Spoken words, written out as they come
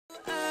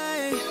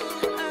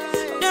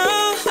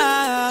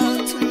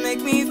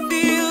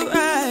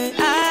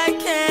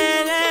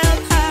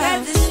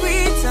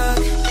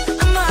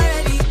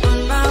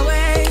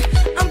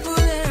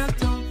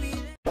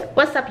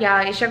What's up,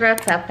 y'all? It's your girl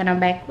Tuff, and I'm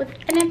back with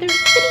another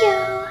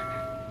video.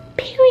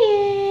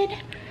 Period.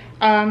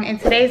 In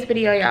today's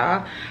video,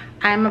 y'all,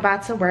 I'm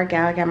about to work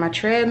out. I got my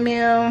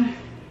treadmill.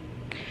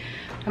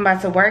 I'm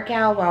about to work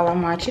out while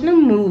I'm watching a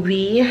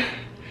movie,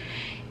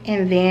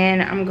 and then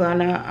I'm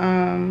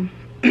gonna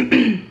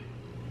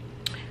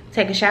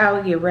take a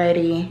shower, get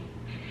ready,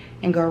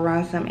 and go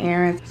run some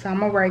errands. So I'm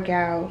gonna work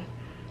out.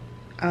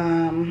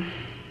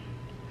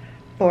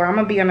 I'm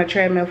gonna be on the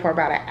treadmill for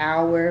about an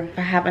hour. If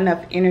I have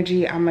enough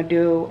energy, I'm gonna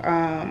do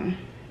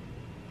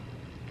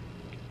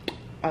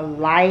a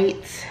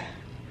light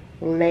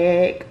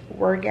leg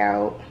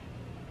workout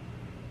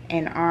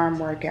and arm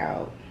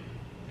workout,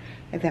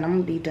 and then I'm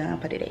gonna be done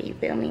for the day. You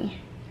feel me?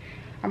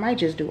 I might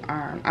just do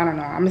arm. I don't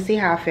know. I'm gonna see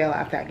how I feel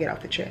after I get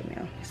off the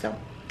treadmill. So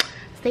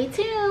stay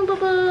tuned, boo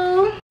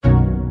boo.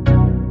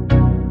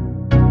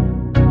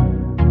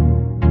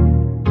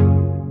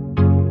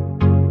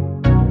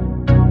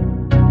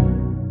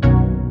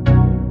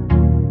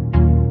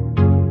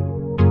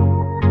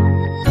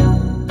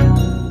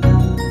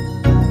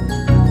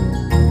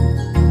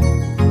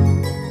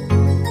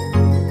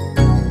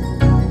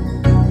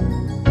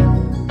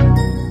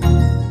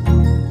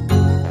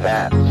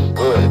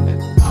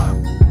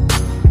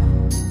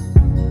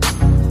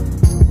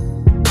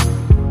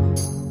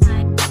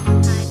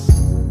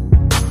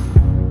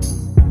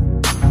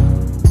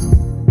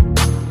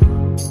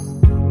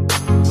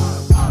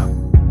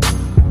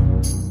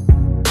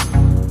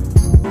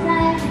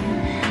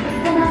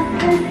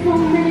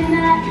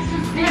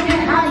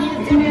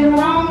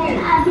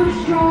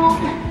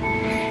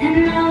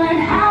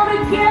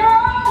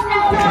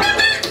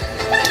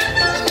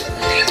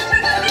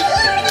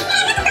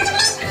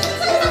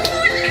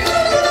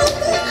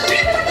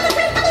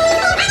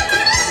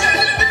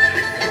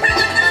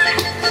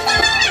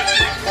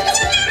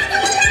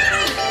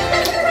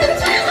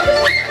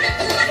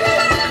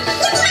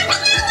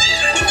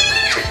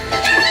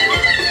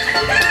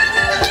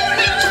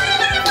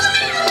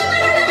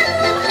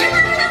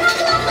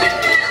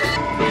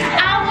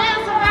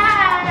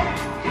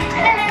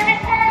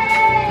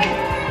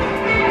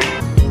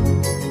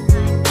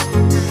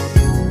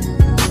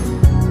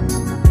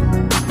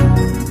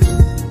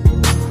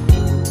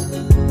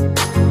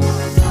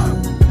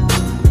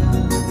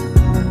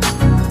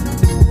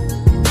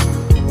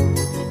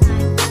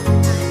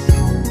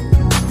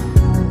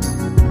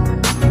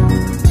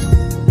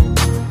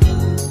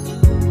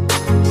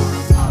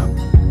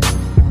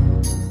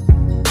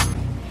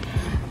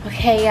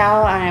 Okay,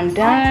 y'all, I am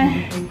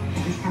done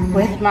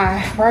with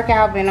my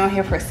workout. Been on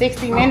here for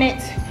 60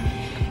 minutes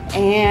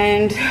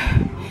and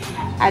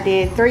I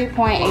did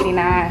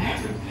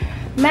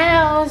 3.89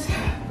 miles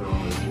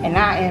and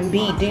I am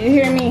beat. Do you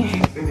hear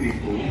me?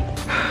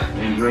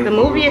 The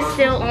movie is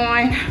still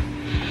on,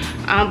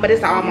 but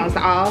it's almost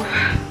off.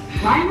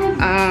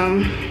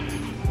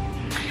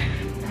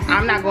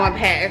 I'm not going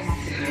past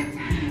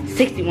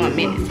 61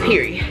 minutes,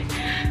 period.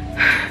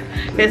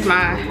 This is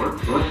my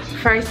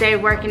first day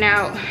working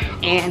out,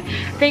 and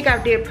I think I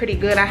did pretty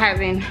good. I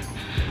haven't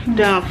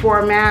done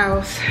 4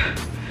 miles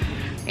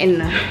in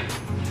the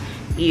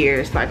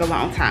years, like a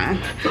long time.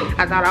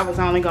 I thought I was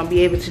only gonna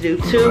be able to do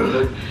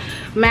 2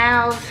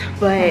 miles,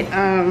 but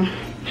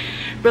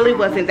really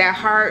wasn't that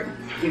hard.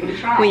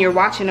 When you're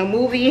watching a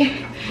movie,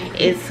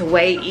 it's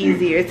way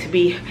easier to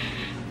be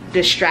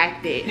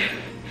distracted.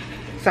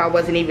 So I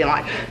wasn't even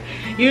like,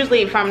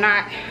 usually if I'm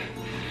not,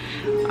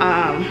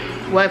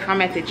 well, if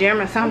I'm at the gym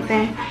or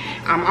something,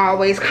 I'm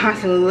always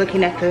constantly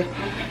looking at the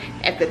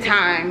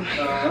time.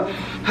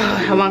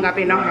 How long I've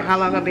been on here, how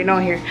long I've been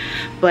on here.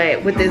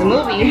 But with this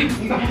movie,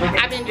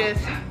 I've been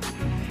just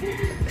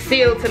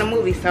sealed to the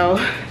movie, so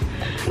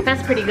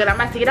that's pretty good. I'm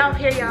about to get off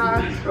here,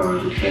 y'all,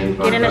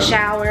 get in the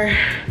shower.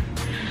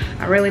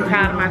 I'm really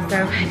proud of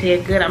myself. I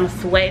did good. I'm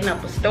sweating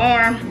up a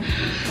storm.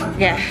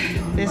 Yeah,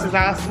 this is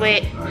all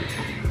sweat.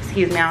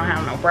 Excuse me, I don't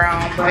have no brow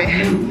on, but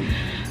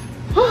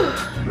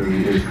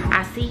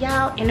I'll see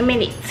y'all in a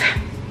minute.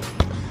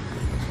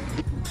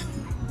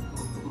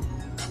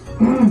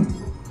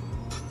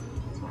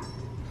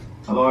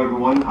 Hello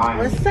everyone.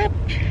 What's up,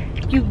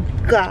 you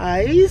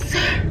guys?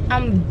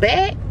 I'm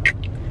back.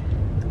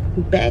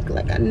 Back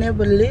like I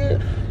never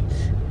left.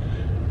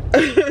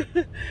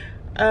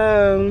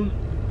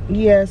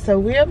 Yeah, so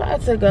we're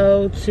about to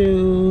go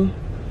to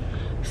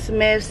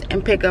Smith's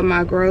and pick up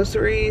my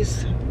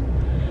groceries.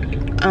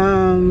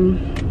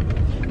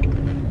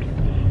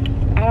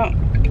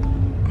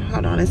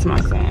 Hold on, it's my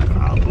son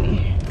calling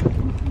me.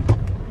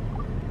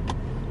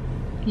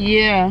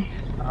 Yeah.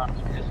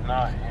 It's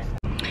not.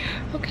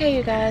 Okay,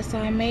 you guys, so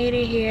I made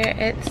it here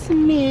at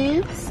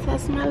Smith's.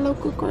 That's my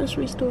local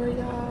grocery store,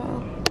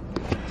 y'all.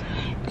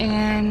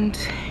 And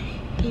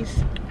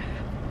he's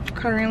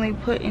currently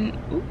putting,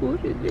 ooh,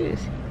 what is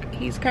this?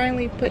 He's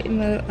currently putting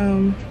the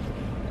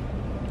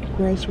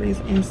groceries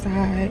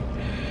inside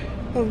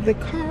of the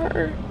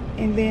car,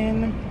 and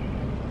then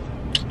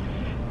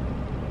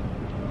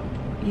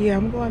yeah,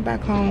 I'm going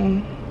back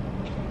home,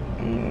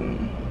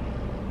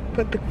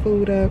 put the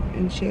food up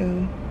and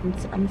chill.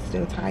 I'm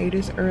still tired.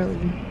 It's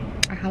early.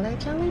 I'll holler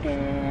at y'all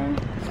later.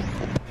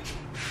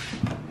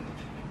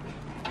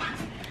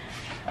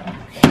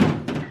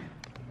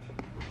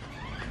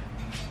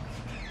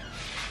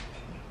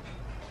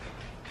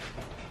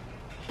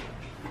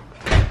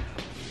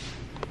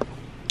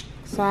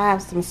 So I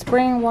have some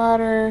spring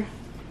water.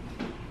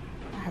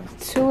 I have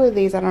 2 of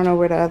these. I don't know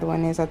where the other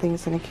one is. I think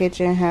it's in the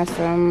kitchen. Has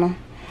some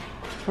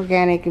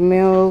organic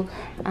milk.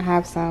 I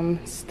have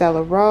some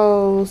Stella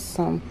Rose,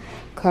 some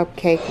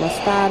cupcake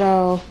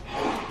Moscato,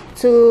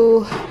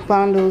 2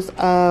 bundles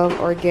of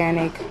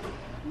organic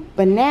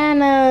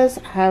bananas.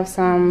 I have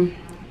some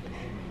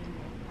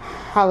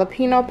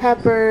jalapeno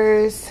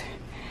peppers,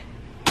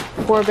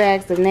 4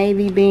 bags of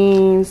navy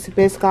beans,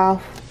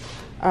 Biscoff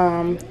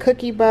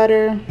cookie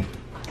butter.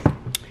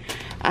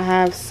 I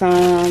have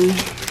some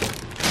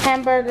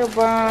hamburger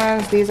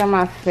buns. These are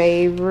my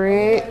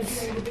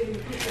favorites.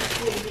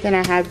 Then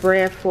I have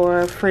bread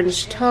for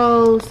French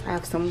toast. I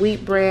have some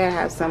wheat bread. I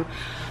have some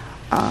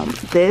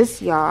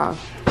this, y'all.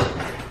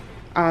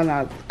 Oh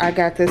no, I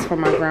got this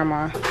from my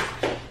grandma.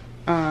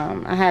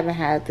 I haven't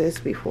had this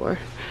before.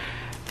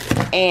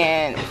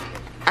 And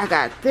I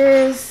got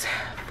this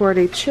for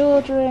the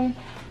children.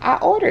 I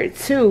ordered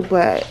 2,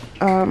 but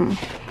I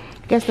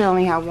guess they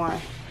only have 1.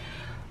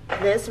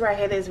 This right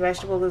here, this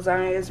vegetable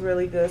lasagna is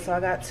really good, so I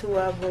got 2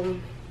 of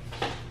them.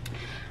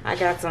 I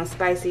got some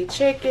spicy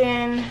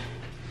chicken,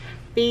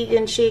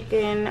 vegan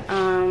chicken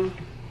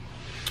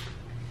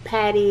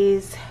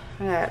patties.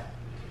 I got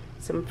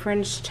some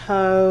French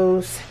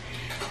toast,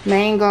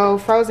 mango,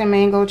 frozen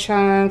mango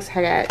chunks.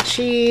 I got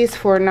cheese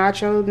for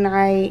nacho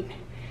night,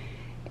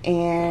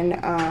 and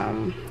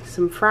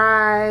some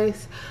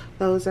fries.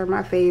 Those are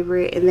my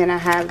favorite. And then I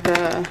have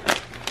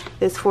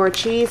this 4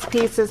 cheese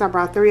pieces. I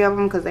brought 3 of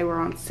them because they were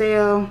on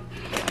sale.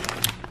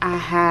 I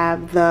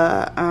have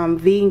the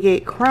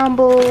vegan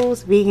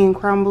crumbles.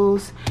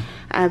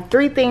 I have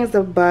 3 things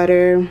of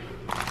butter.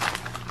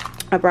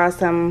 I brought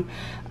some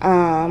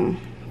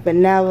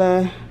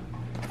vanilla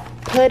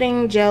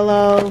pudding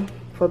jello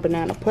for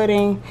banana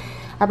pudding.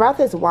 I brought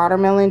this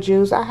watermelon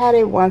juice. I had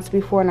it once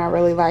before and I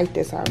really liked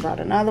it, so I brought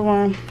another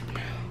one.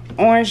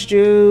 Orange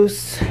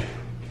juice,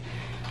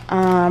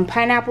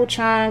 pineapple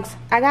chunks.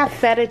 I got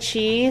feta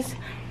cheese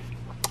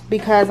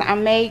because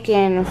I'm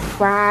making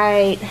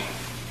fried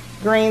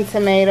green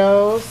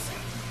tomatoes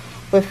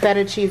with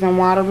feta cheese and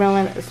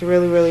watermelon. It's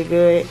really, really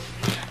good.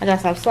 I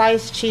got some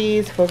sliced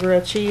cheese for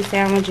grilled cheese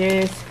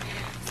sandwiches,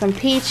 some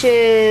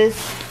peaches,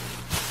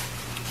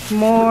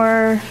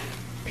 more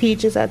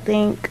peaches, I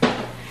think,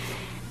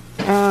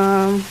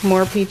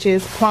 more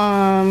peaches,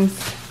 plums,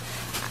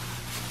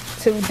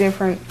 2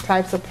 different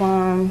types of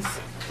plums.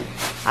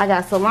 I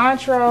got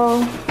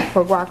cilantro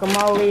for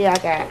guacamole. I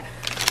got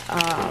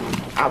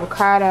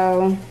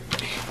avocado.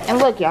 And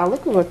look, y'all,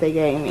 look at what they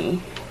gave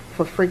me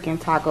for freaking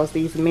tacos,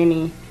 these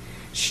mini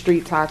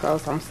street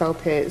tacos. I'm so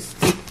pissed,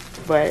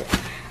 but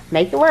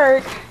make it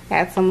work.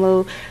 Got some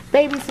little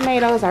baby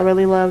tomatoes. I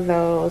really love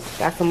those.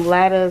 Got some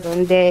lettuce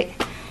on deck,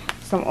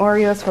 some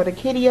Oreos for the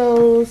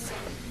kiddios,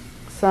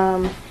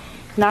 some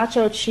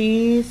nacho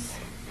cheese.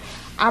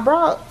 I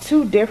brought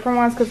 2 different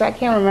ones because I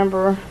can't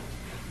remember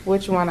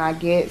which one I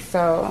get,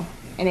 so,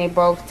 and they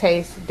both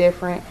taste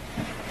different.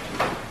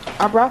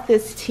 I brought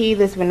this tea,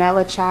 this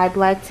vanilla chai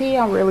black tea.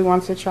 I really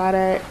want to try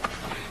that,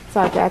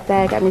 so I got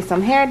that. Got me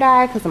some hair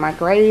dye because my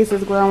grays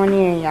is growing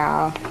in,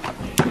 y'all,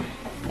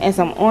 and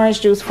some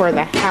orange juice for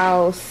the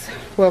house.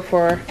 Well,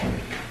 for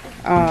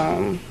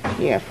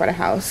yeah, for the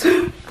house.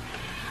 I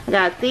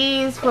got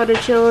these for the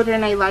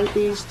children. They like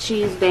these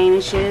cheese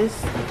danishes.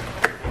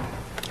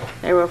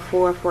 They were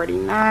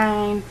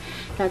 $4.49.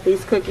 Got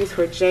these cookies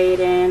for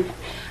Jaden.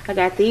 I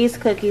got these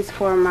cookies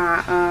for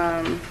my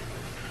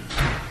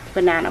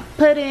banana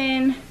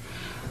pudding.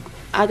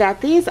 I got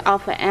these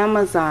off of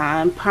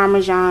Amazon,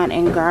 Parmesan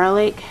and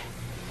garlic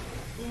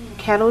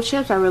kettle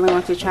chips. I really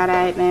want to try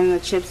that. And the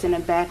chips in the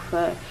back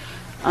for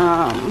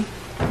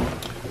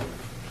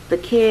the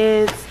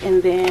kids.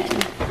 And then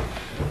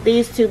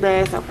these 2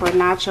 bags are for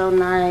nacho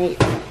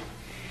night.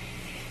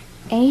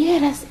 And yeah,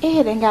 that's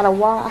it. And got a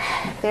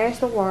there's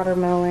the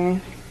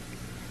watermelon.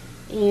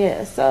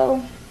 Yeah,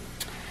 so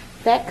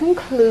that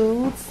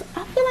concludes.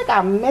 I feel like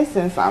I'm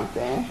missing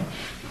something.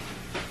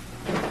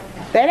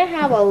 They didn't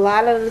have a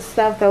lot of the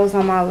stuff that was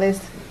on my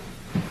list.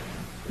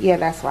 Yeah,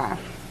 that's why.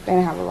 They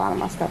didn't have a lot of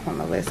my stuff on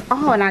the list.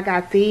 Oh, and I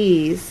got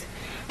these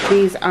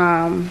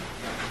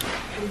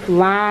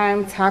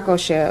lime taco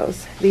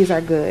shells. These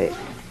are good.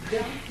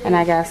 And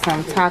I got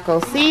some taco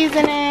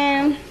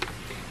seasoning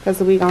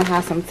because we're gonna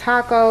have some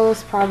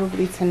tacos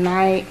probably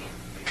tonight.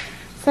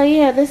 So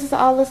yeah, this is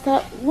all the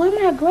stuff. Where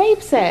my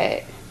grapes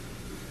at?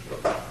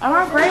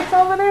 Are my grapes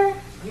over there?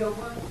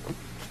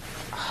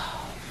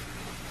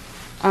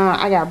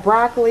 I got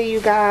broccoli, you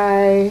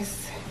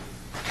guys,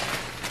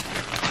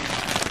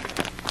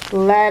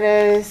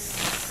 lettuce,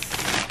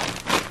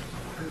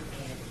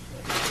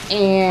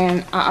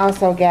 and I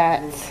also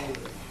got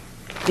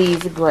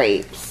these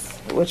grapes,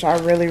 which are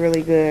really,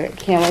 really good.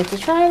 Can't wait to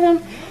try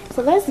them.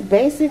 So that's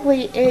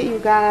basically it, you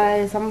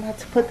guys. I'm about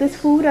to put this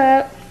food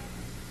up.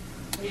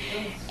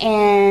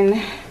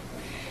 and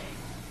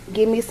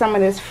give me some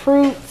of this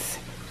fruits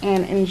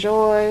and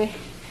enjoy.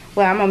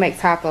 Well, I'm gonna make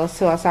tacos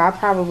too, so I'll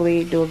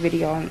probably do a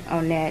video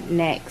on that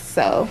next.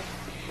 So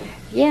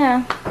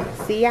yeah,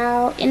 see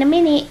y'all in a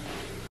minute.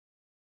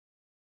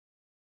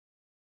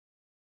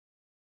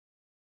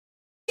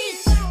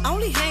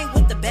 Only hang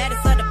with the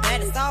baddest of the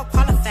baddest, all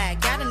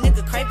qualified. Got a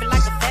nigga craving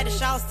like a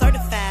fetish, all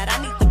certified.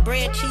 I need the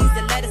bread, cheese,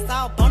 and lettuce,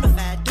 all bona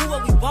fide. Do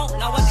what we want,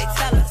 know what they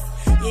tell us.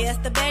 Yeah, it's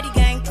the baddie.